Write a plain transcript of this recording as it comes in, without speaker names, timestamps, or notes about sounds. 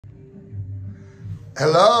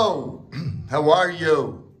Hello, how are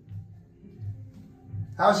you?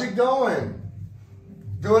 How's it going?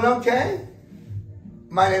 Doing okay?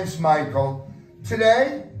 My name's Michael.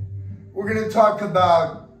 Today, we're going to talk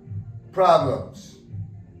about problems.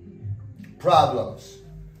 Problems.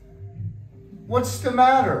 What's the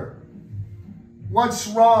matter? What's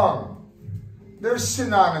wrong? They're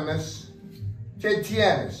synonymous. ¿Qué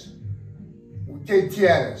tienes? ¿Qué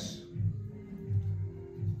tienes?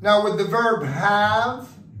 Now with the verb have,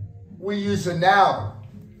 we use a noun.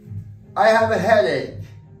 I have a headache.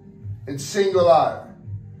 It's singular.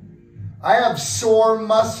 I have sore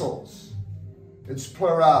muscles. It's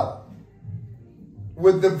plural.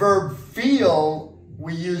 With the verb feel,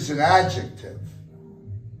 we use an adjective.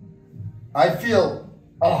 I feel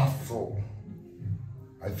awful.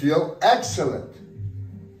 I feel excellent.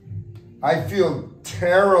 I feel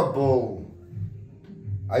terrible.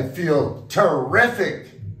 I feel terrific.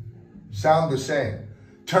 Sound the same.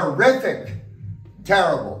 Terrific,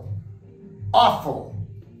 terrible, awful,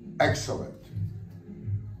 excellent.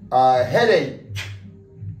 Headache,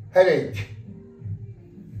 headache.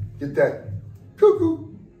 Get that? Cuckoo,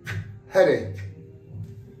 headache.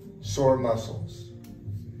 Sore muscles.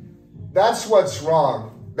 That's what's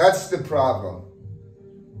wrong. That's the problem.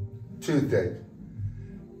 Toothache.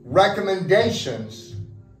 Recommendations.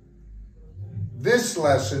 This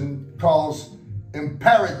lesson calls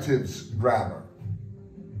imperatives grammar.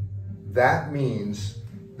 That means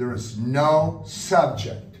there is no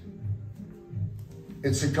subject.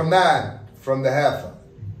 It's a command from the heifer.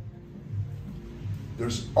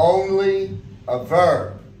 There's only a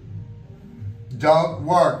verb. Don't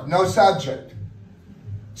work. No subject.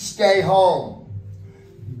 Stay home.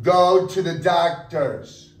 Go to the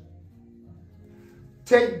doctors.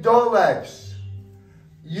 Take Dolex.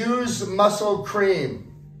 Use muscle cream.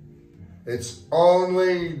 It's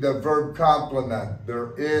only the verb complement.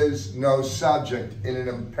 There is no subject in an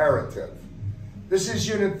imperative. This is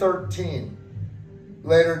Unit 13.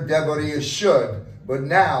 Later, Deborah should, but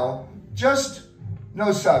now, just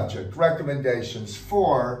no subject. Recommendations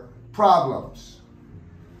for problems.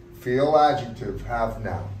 Feel adjective, have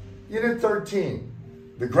noun. Unit 13,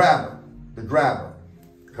 the grammar, the grammar.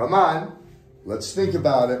 Come on, let's think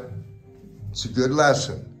about it. It's a good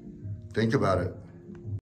lesson. Think about it.